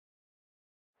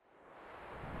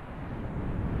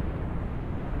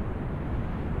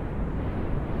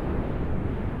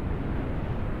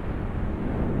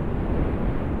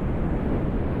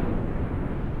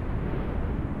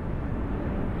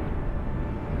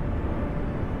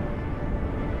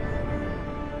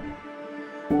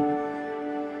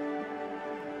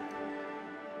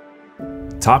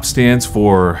TOP stands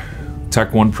for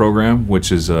Tech 1 program,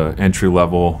 which is an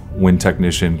entry-level wind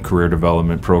technician career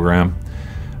development program.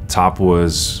 TOP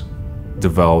was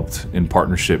developed in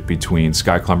partnership between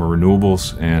Climber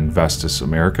Renewables and Vestas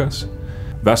Americas.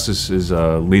 Vestas is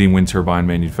a leading wind turbine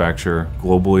manufacturer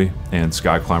globally, and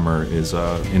Climber is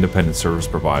an independent service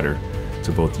provider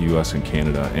to both the US and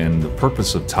Canada. And the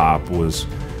purpose of TOP was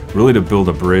really to build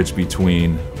a bridge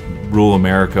between rural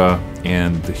America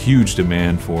and the huge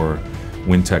demand for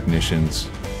wind technicians.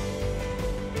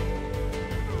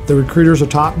 The recruiters are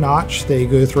top-notch. They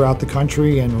go throughout the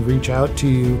country and reach out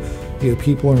to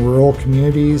people in rural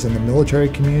communities and the military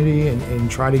community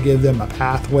and try to give them a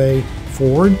pathway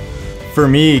forward. For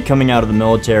me, coming out of the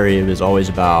military, it was always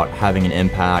about having an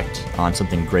impact on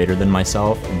something greater than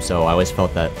myself, and so I always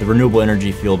felt that the renewable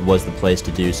energy field was the place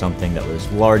to do something that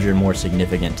was larger and more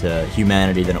significant to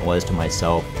humanity than it was to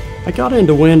myself. I got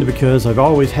into wind because I've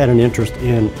always had an interest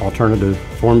in alternative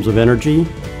forms of energy,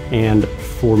 and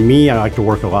for me, I like to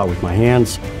work a lot with my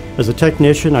hands. As a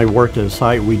technician, I worked at a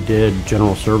site. We did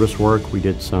general service work, we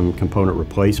did some component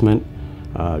replacement,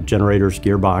 generators,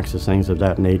 gearboxes, things of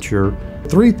that nature.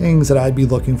 3 things that I'd be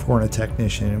looking for in a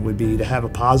technician would be to have a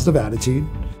positive attitude,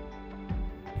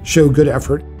 show good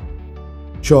effort,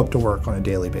 show up to work on a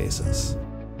daily basis.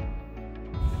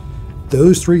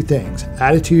 Those 3 things,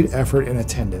 attitude, effort, and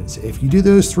attendance, if you do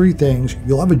those 3 things,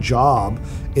 you'll have a job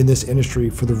in this industry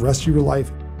for the rest of your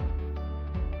life.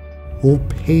 We'll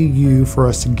pay you for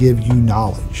us to give you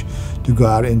knowledge to go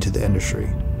out into the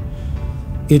industry.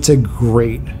 It's a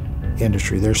great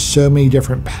industry. There's so many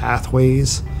different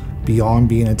pathways beyond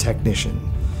being a technician.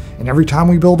 And every time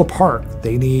we build a park,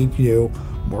 they need,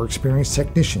 more experienced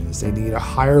technicians. They need a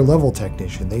higher level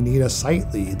technician. They need a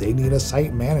site lead. They need a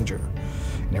site manager.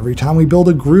 And every time we build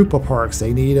a group of parks,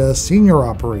 they need a senior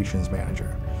operations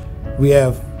manager. We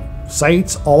have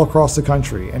sites all across the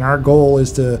country, and our goal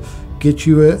is to get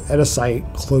you at a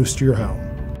site close to your home.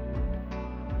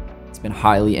 It's been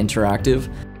highly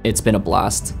interactive. It's been a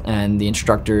blast, and the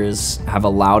instructors have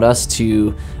allowed us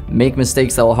to make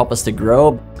mistakes that will help us to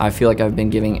grow. I feel like I've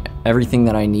been giving everything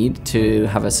that I need to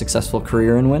have a successful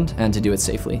career in wind and to do it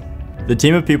safely. The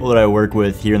team of people that I work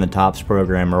with here in the TOPS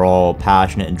program are all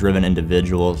passionate and driven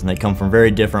individuals, and they come from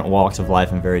very different walks of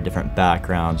life and very different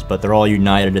backgrounds, but they're all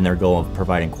united in their goal of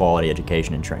providing quality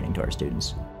education and training to our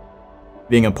students.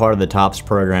 Being a part of the TOPS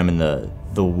program and the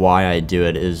why I do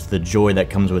it is the joy that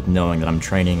comes with knowing that I'm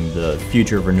training the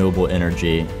future of renewable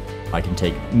energy. I can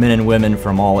take men and women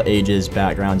from all ages,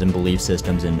 backgrounds, and belief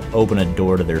systems and open a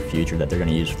door to their future that they're going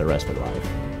to use for the rest of their life.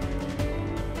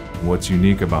 What's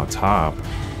unique about TOP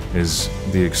is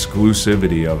the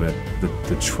exclusivity of it,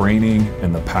 the training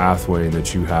and the pathway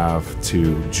that you have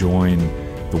to join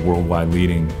the worldwide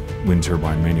leading wind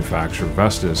turbine manufacturer,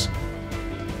 Vestas.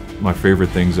 My favorite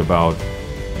things about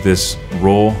this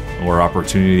role or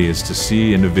opportunity is to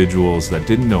see individuals that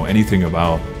didn't know anything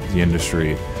about the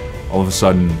industry all of a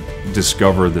sudden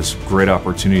discover this great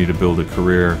opportunity to build a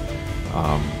career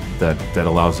that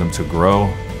allows them to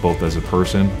grow both as a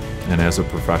person and as a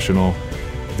professional.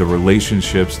 The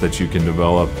relationships that you can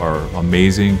develop are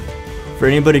amazing. For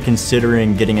anybody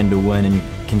considering getting into wind and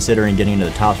considering getting into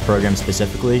the TOPS program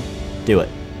specifically, do it.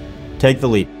 Take the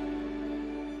leap.